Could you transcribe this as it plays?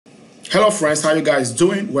Hello friends, how you guys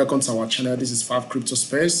doing? Welcome to our channel. This is 5 Crypto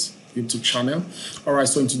Space YouTube channel. Alright,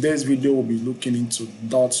 so in today's video we'll be looking into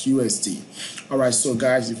 .USD. Alright, so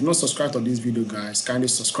guys, if you're not subscribed to this video, guys, kindly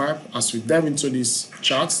subscribe as we dive into this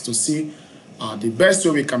chart to see the best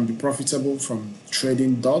way we can be profitable from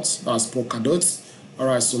trading dots, that's Polkadot.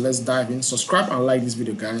 Alright, so let's dive in. Subscribe and like this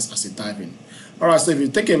video, guys, as we dive in. Alright, so if you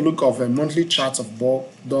take a look of a monthly chart of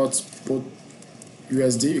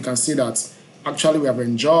USD, you can see that actually we have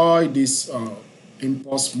enjoyed this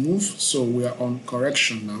impulse move, so we are on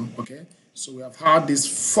correction now. Okay, so we have had this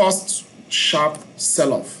first sharp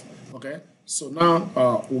sell-off. Okay, so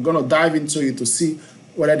now we're going to dive into it to see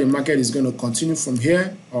whether the market is going to continue from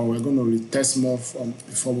here or we're going to retest more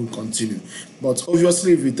before we continue. But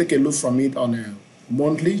obviously, if you take a look from it on a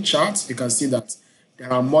monthly chart, you can see that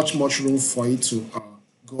there are much room for it to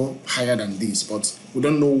go higher than this, but we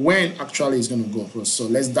don't know when actually it's going to go. So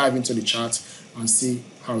let's dive into the chart and see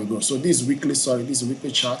how it goes. So this is weekly, this is a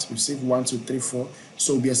weekly chart. We've seen 1, 2, 3, 4.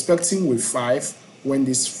 So we'll be expecting wave 5 when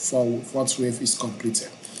this fourth wave is completed.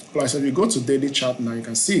 Right, so if you go to daily chart now, you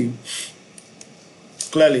can see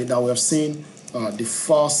clearly that we have seen the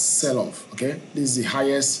first sell-off. Okay, this is the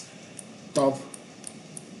highest top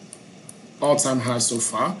all-time high so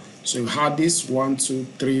far. So you had this 1, 2,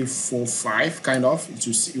 3, 4, 5 kind of.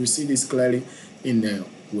 You see this clearly in the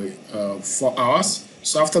 4 hours.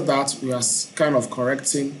 So after that, we are kind of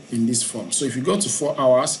correcting in this form. So if you go to 4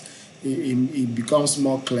 hours, it becomes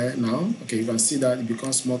more clear now. Okay, you can see that it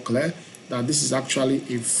becomes more clear that this is actually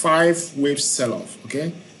a 5-wave sell-off.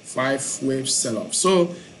 Okay, 5-wave sell-off.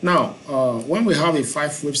 So now, when we have a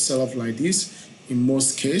 5-wave sell-off like this, in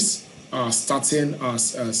most cases, starting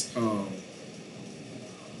as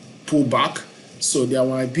pullback, so there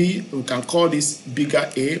might be, we can call this bigger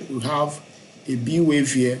A. We have a B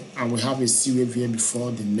wave here and we have a C wave here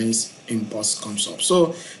before the next impulse comes up.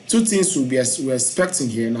 So two things we're expecting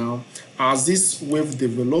here now as this wave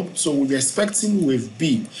develops. So we'll be expecting wave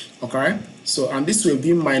B. Okay, so and this wave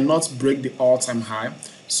B might not break the all-time high.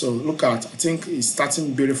 So look at, I think it's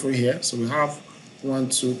starting beautiful here. So we have 1,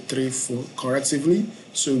 2, 3, 4 correctively.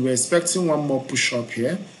 So we're expecting one more push up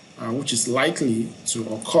here, which is likely to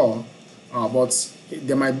occur, but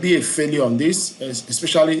there might be a failure on this,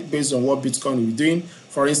 especially based on what Bitcoin will be doing.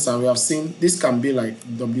 For instance, we have seen this can be like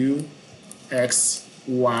W, X,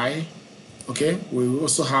 Y. Okay, we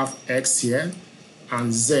also have X here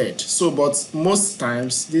and Z. So, but most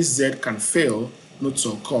times this Z can fail not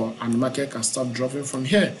to occur and the market can start dropping from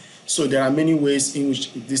here. So there are many ways in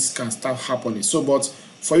which this can start happening. So, but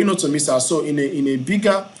for you not to miss out, so in a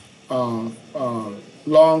bigger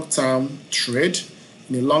long-term trade,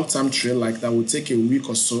 in a long-term trade like that will take a week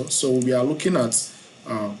or so. So we are looking at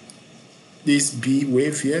this B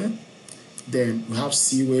wave here, then we have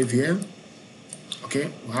C wave here.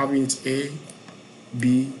 Okay, we have it A,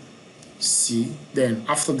 B, C. Then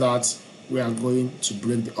after that, we are going to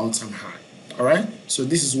break the all-time high. All right. So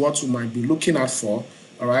this is what we might be looking at for.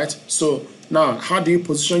 All right. So now, how do you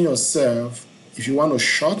position yourself if you want to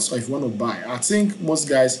short or if you want to buy? I think most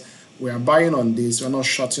guys, we are buying on this, we're not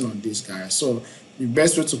shorting on this, guys. So the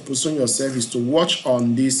best way to position yourself is to watch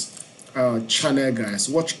on this channel, guys.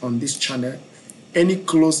 Watch on this channel. Any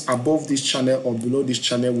close above this channel or below this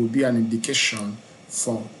channel will be an indication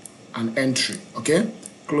for an entry. Okay,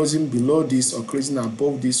 closing below this or closing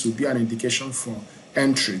above this will be an indication for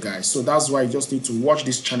entry, guys. So that's why you just need to watch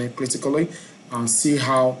this channel critically and see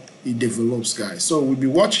how it develops, guys. So we'll be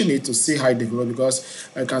watching it to see how it develops, because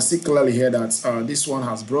I can see clearly here that this one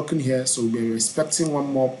has broken here. So we'll be expecting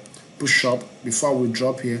one more push up before we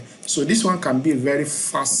drop here. So this one can be a very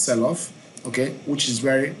fast sell-off, okay, which is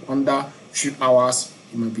very under few hours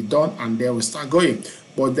it might be done and then we start going.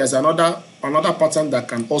 But there's another pattern that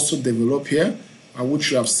can also develop here,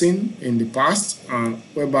 which you have seen in the past,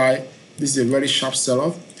 whereby this is a very sharp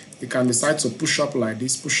sell-off. You can decide to push up like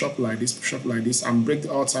this, push up like this, push up like this, and break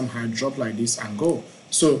the all-time high, drop like this, and go.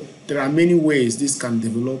 So there are many ways this can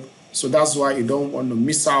develop. So that's why you don't want to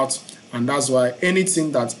miss out, and that's why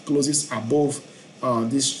anything that closes above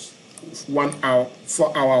this 1 hour,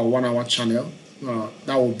 4 hour, or 1 hour channel,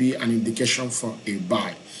 that will be an indication for a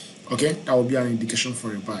buy. Okay, that will be an indication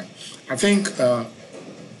for a buy. I think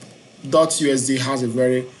 .USD has a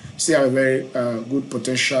very good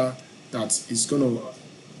potential that is going to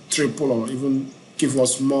triple or even give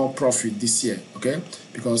us more profit this year. Okay,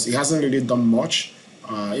 because it hasn't really done much,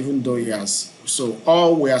 even though it has. So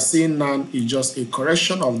all we are seeing now is just a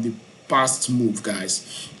correction of the past move,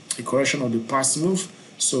 guys. A correction of the past move.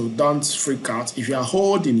 So don't freak out. If you are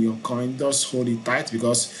holding your coin, just hold it tight,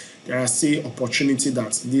 because there are still opportunity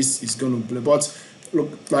that this is going to play. But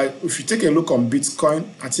if you take a look on Bitcoin,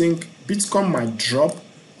 I think Bitcoin might drop.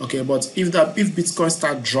 Okay, but if Bitcoin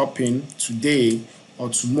start dropping today or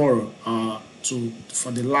tomorrow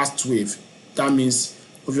for the last wave, that means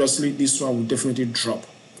obviously this one will definitely drop.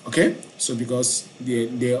 Okay, so because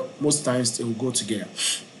they most times they will go together.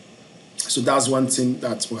 So that's one thing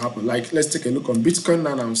that will happen. Like, let's take a look on Bitcoin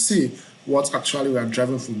now and see what actually we are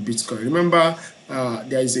driving from Bitcoin. Remember,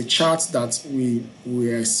 there is a chart that we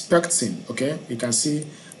are expecting. Okay, you can see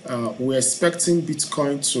we're expecting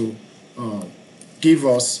Bitcoin to give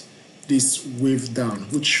us this wave down,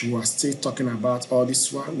 which we are still talking about. All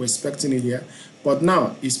this one we're expecting it here, but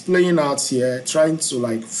now it's playing out here, trying to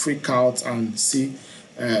like freak out and see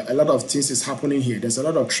a lot of things is happening here. There's a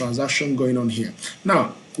lot of transaction going on here.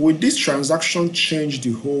 Now, will this transaction change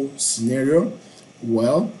the whole scenario?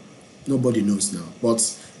 Well, nobody knows now. But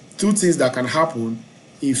two things that can happen: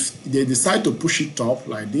 if they decide to push it up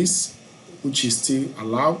like this, which is still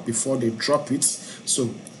allowed before they drop it,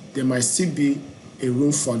 so there might still be a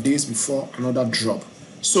room for this before another drop.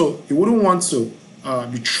 So you wouldn't want to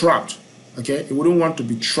be trapped. Okay, you wouldn't want to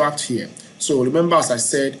be trapped here. So remember, as I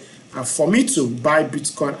said, for me to buy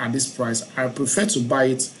Bitcoin at this price, I prefer to buy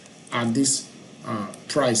it at this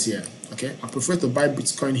price here. Okay, I prefer to buy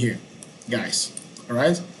Bitcoin here, guys. All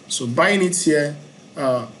right, so buying it here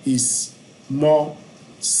is more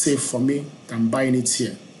safe for me than buying it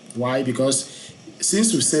here. Why? Because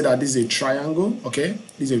since we say that this is a triangle, okay,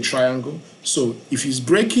 this is a triangle. So if it's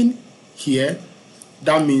breaking here,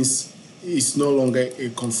 that means it's no longer a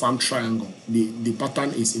confirmed triangle. The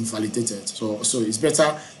pattern is invalidated. So it's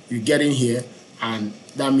better you get in here, and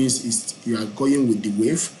that means you are going with the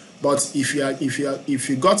wave. But if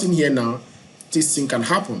you got in here now, this thing can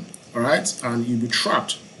happen, all right, and you'll be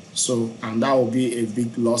trapped. So, and that will be a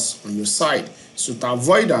big loss on your side. So to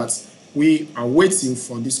avoid that, we are waiting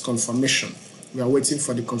for this confirmation. We are waiting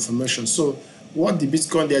for the confirmation. So what the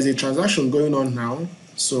Bitcoin, there's a transaction going on now.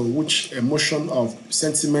 So which emotion of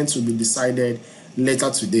sentiment will be decided later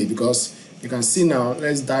today, because you can see now.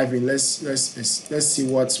 Let's dive in. Let's see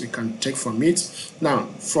what we can take from it. Now,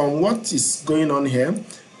 from what is going on here,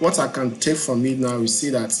 what I can take from it now, we see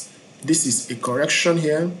that this is a correction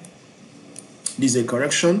here. This is a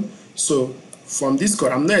correction. So from this,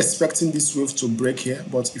 I'm not expecting this wave to break here,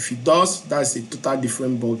 but if it does, that's a total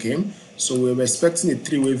different ball game. So we were expecting a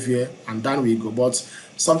 3-wave here, and down we go. But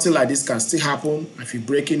something like this can still happen if you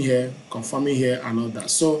break in here, confirming here, and all that.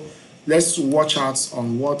 So let's watch out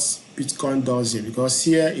on what Bitcoin does here, because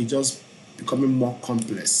here it just becoming more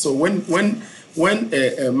complex. So when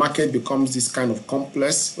a market becomes this kind of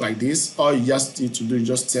complex like this, all you just need to do is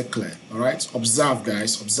just stay clear. All right, observe,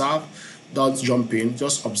 guys, observe. Don't jump in,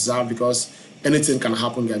 just observe, because anything can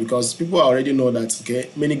happen here, because people already know that, okay,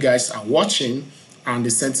 many guys are watching and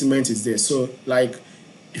the sentiment is there. So like,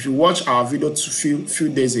 if you watch our video few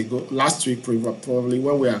days ago, last week probably,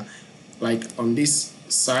 when we are like on this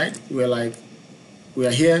side, we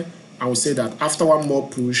are here, and we say that after one more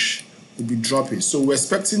push we'll be dropping. So we're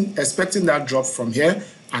expecting that drop from here,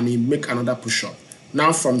 and it make another push up.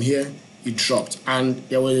 Now from here it dropped, and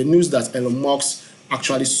there was a news that Elon Musk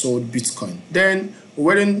actually sold Bitcoin. Then we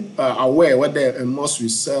weren't aware whether Elon Musk will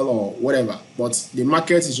sell or whatever, but the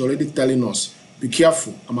market is already telling us, be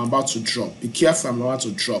careful, I'm about to drop. Be careful, I'm about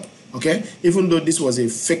to drop. Okay, even though this was a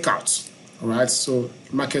fake out. All right, so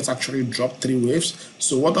the market actually dropped 3 waves.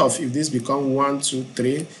 So what if this become 1, 2,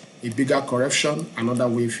 3, a bigger correction, another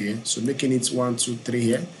wave here, so making it 1, 2, 3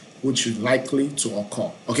 here, which is likely to occur.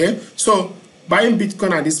 Okay, so buying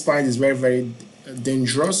Bitcoin at this point is very, very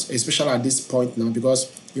dangerous, especially at this point now,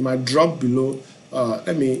 because you might drop below.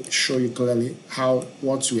 Let me show you clearly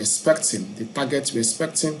what we're expecting. The target we're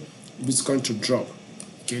expecting Bitcoin to drop.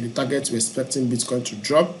 Okay, the target we're expecting Bitcoin to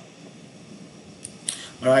drop.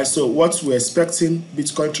 All right, so what we're expecting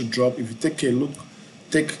Bitcoin to drop, if you take a look,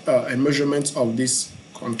 take a measurement of this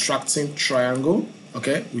contracting triangle.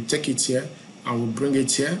 Okay, we take it here and we bring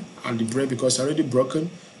it here at the break, because it's already broken.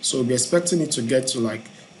 So we're expecting it to get to like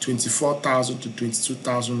 24,000 to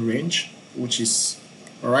 22,000 range, which is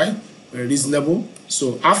all right, very reasonable.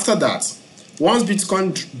 So after that, once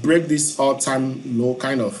Bitcoin break this all-time low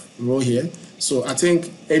kind of low here, so I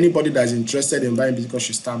think anybody that's interested in buying Bitcoin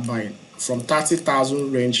should start buying from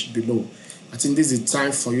 30,000 range below. I think this is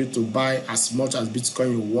time for you to buy as much as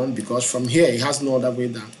Bitcoin you want, because from here it has no other way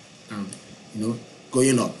than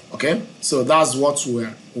going up. Okay, so that's what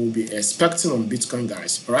we'll be expecting on Bitcoin,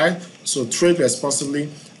 guys. All right, so trade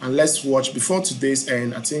responsibly, and let's watch before today's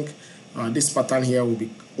end. I think this pattern here will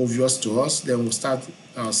be obvious to us. Then we'll start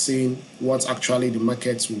seeing what actually the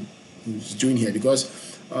market is doing here, because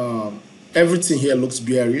everything here looks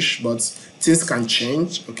bearish, but things can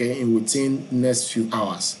change, okay, in within next few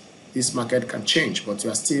hours. This market can change, but we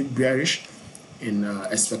are still bearish in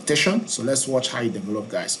expectation. So let's watch how it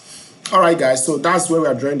develops, guys. All right, guys, so that's where we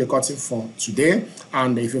are drawing the curtain for today.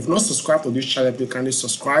 And if you've not subscribed to this channel, please kindly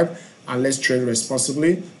subscribe, and let's trade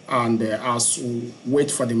responsibly. And as we wait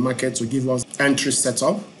for the market to give us entry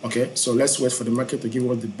setup, okay, so let's wait for the market to give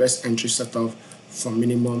us the best entry setup for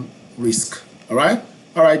minimum risk. All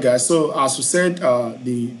right, guys, so as we said,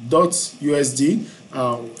 the USD,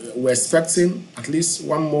 we're expecting at least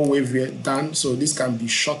one more wave here down, so this can be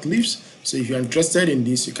short-lived. So if you're interested in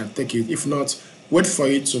this, you can take it. If not, wait for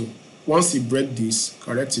it to, once you break this,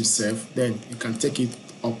 correct itself, then you can take it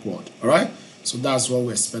upward. All right, so that's what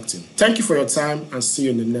we're expecting. Thank you for your time, and see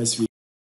you in the next video.